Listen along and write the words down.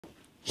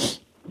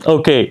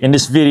Okay, in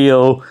this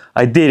video,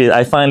 I did it.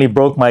 I finally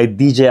broke my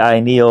DJI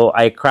Neo.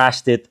 I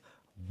crashed it,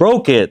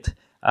 broke it.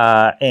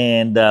 But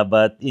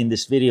in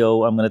this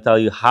video, I'm going to tell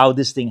you how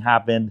this thing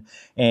happened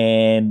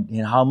and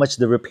how much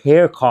the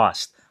repair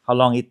cost, how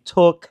long it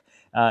took,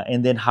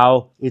 and then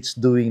how it's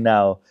doing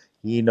now.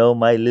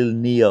 My little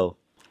Neo.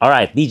 All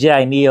right,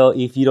 DJI Neo,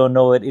 if you don't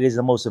know it, it is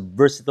the most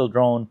versatile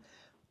drone,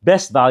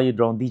 best value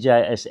drone DJI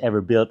has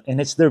ever built,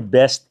 and it's their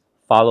best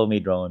follow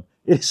me drone.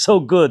 It is so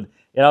good.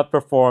 It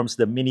outperforms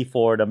the Mini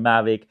 4, the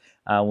Mavic,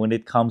 when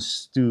it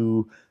comes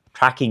to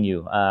tracking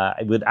you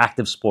with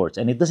active sports.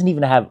 And it doesn't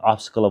even have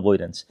obstacle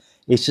avoidance.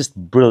 It's just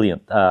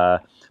brilliant.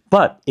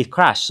 But it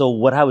crashed. So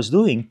what I was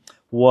doing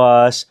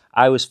was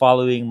I was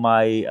following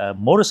my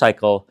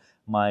motorcycle,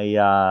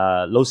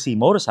 my low C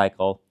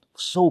motorcycle.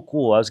 So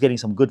cool. I was getting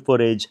some good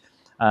footage.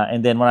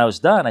 And then when I was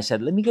done, I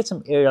said, let me get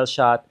some aerial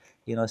shot,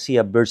 see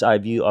a bird's eye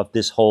view of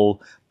this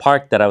whole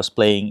park that I was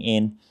playing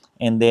in.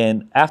 And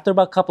then after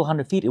about a couple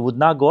hundred feet, it would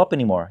not go up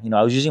anymore.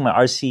 I was using my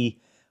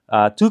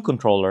RC2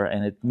 controller,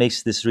 and it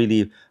makes this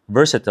really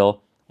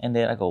versatile. And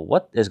then I go,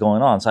 what is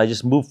going on? So I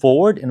just moved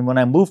forward. And when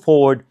I moved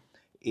forward,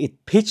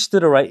 it pitched to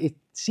the right. It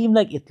seemed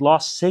like it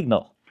lost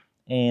signal.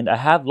 And I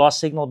have lost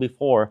signal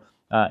before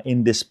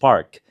in this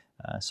park.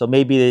 So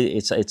maybe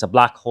it's a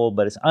black hole,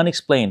 but it's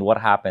unexplained what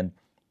happened.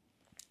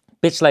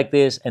 Pitched like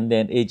this, and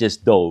then it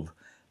just dove.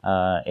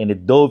 And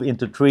it dove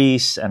into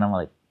trees. And I'm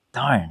like,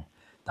 darn.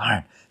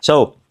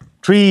 So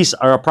trees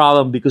are a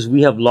problem because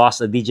we have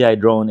lost a DJI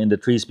drone in the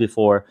trees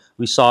before.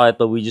 We saw it,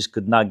 but we just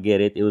could not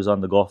get it. It was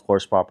on the golf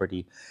course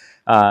property.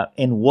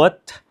 And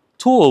what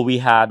tool we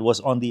had was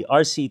on the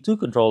RC2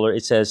 controller.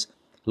 It says,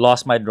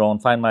 lost my drone,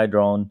 find my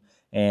drone.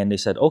 And they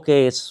said,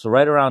 okay, it's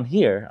right around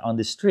here on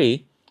this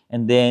tree.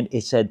 And then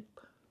it said,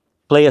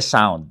 play a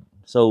sound.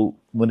 So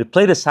when it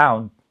played a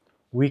sound,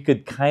 we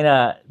could kind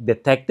of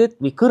detect it.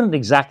 We couldn't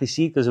exactly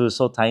see because it was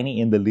so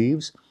tiny in the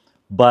leaves.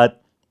 But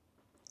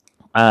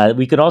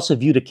we could also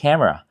view the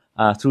camera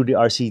through the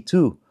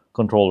RC2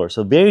 controller.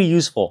 So very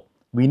useful.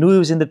 We knew it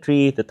was in the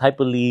tree, the type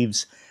of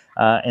leaves,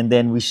 and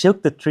then we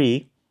shook the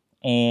tree,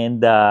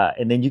 and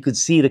then you could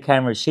see the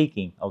camera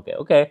shaking.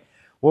 Okay,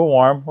 we're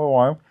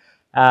warm.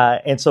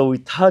 And so we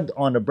tugged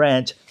on the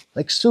branch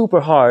like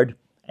super hard,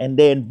 and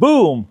then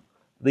boom,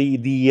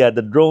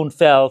 the drone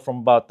fell from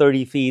about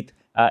 30 feet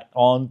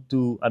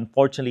onto,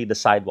 unfortunately, the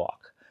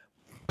sidewalk.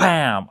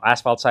 Bam!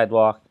 Asphalt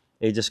sidewalk.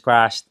 It just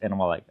crashed, and I'm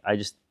like, I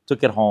just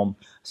took it home.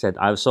 Said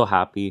I was so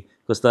happy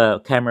because the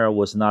camera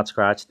was not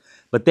scratched.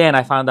 But then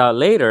I found out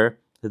later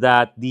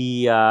that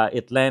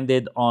it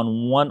landed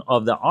on one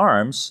of the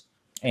arms,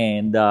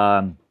 and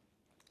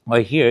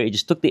right here, it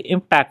just took the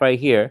impact right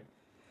here.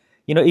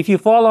 If you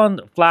fall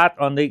on flat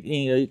on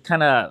the,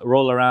 kind of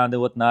roll around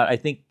and whatnot, I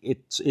think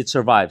it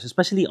survives,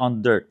 especially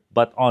on dirt.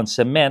 But on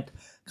cement,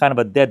 kind of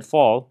a dead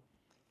fall,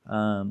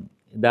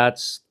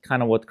 that's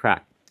kind of what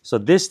cracked. So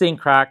this thing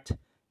cracked,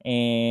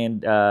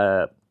 and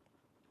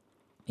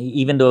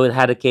even though it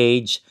had a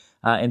cage,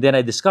 and then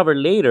I discovered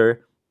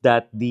later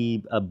that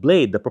the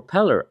blade, the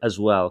propeller as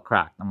well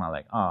cracked. I'm not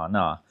like, oh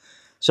no.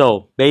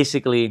 So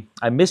basically,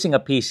 I'm missing a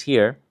piece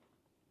here.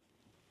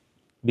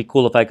 Be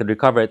cool if I could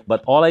recover it,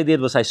 but all I did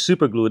was I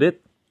super glued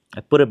it. I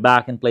put it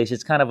back in place.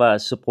 It's kind of a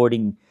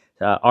supporting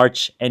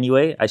arch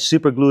anyway. I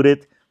super glued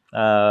it,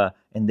 and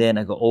then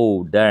I go,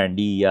 oh darn,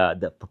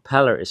 the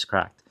propeller is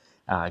cracked.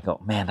 I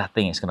go, man, that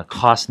thing is gonna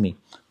cost me.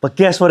 But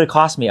guess what it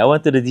cost me? I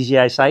went to the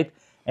DJI site,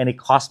 and it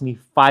cost me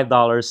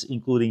 $5,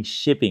 including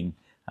shipping,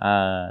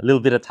 a little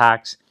bit of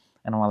tax.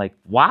 And I'm like,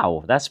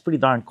 wow, that's pretty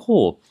darn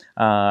cool.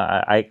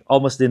 I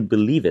almost didn't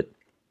believe it.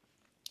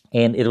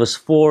 And it was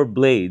 4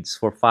 blades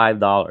for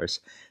 $5.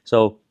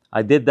 So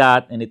I did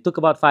that, and it took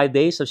about 5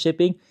 days of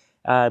shipping.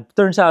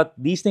 Turns out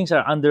these things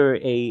are under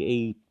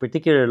a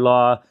particular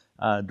law,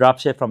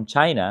 dropship from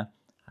China,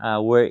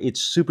 where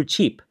it's super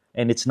cheap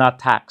and it's not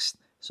taxed.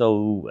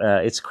 So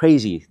it's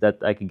crazy that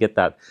I could get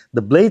that.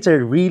 The blades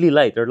are really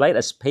light. They're light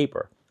as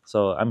paper.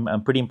 So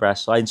I'm pretty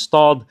impressed. So I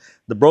installed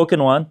the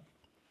broken one.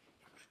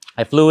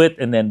 I flew it,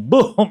 and then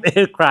boom,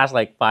 it crashed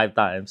like 5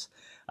 times.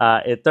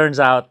 It turns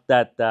out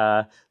that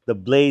the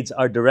blades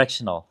are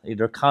directional.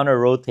 They're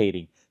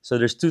counter-rotating. So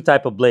there's 2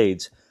 type of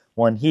blades,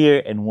 one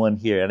here and one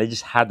here. And I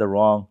just had the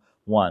wrong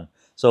one.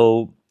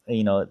 So,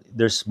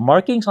 there's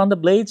markings on the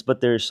blades, but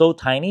they're so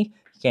tiny,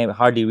 you can't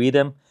hardly read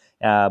them.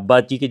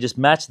 But you could just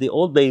match the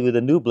old blade with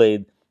the new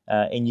blade,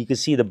 and you can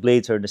see the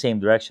blades are in the same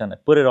direction. I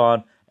put it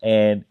on,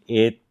 and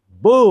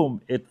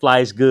boom, it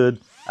flies good.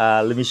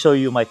 Let me show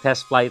you my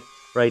test flight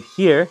right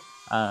here.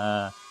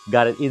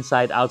 Got it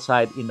inside,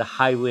 outside, in the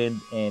high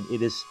wind, and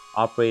it is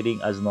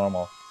operating as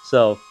normal.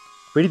 So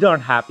pretty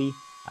darn happy.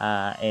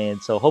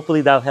 And so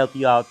hopefully that'll help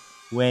you out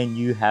when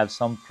you have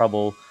some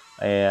trouble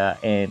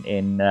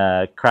and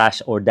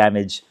crash or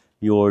damage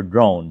your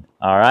drone.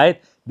 All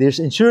right. There's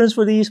insurance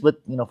for these,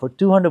 but for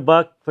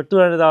 $200, for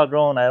 $200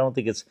 drone, I don't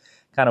think it's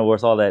kind of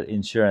worth all that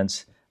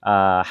insurance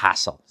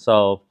hassle.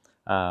 So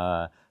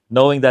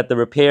knowing that the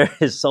repair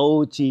is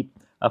so cheap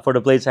for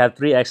the blades, I have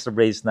 3 extra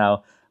blades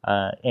now,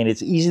 and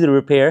it's easy to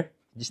repair.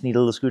 You just need a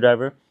little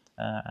screwdriver.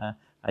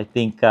 I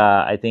think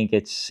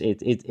it's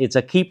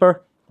a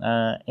keeper,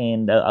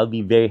 and I'll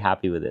be very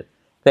happy with it.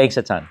 Thanks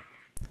a ton.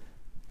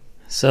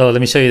 So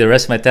let me show you the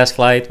rest of my test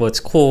flight. What's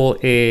cool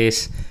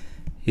is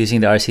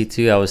using the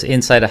RC2, I was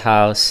inside the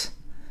house,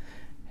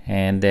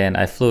 and then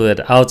I flew it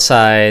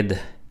outside,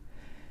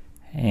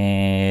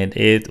 and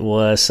it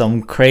was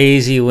some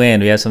crazy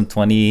wind. We have some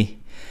 25-30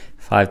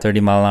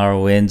 mile an hour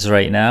winds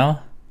right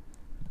now.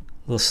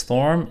 Little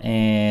storm,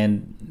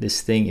 and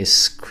this thing is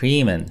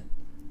screaming.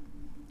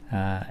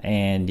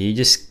 And you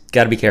just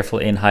gotta be careful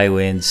in high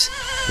winds.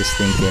 This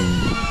thing can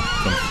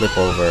flip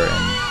over,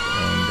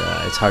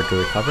 and it's hard to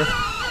recover.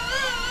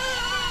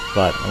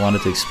 But I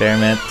wanted to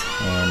experiment,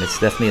 and it's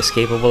definitely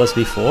escapable as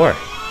before.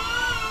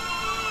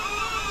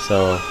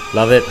 So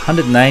love it.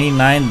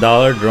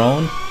 $199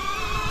 drone,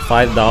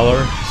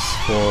 $5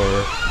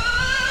 for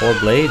 4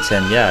 blades,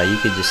 and yeah, you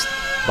could just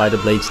buy the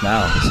blades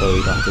now, so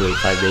you don't have to wait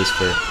 5 days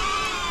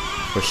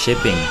for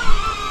shipping.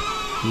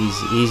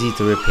 Easy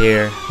to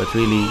repair, but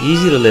really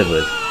easy to live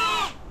with.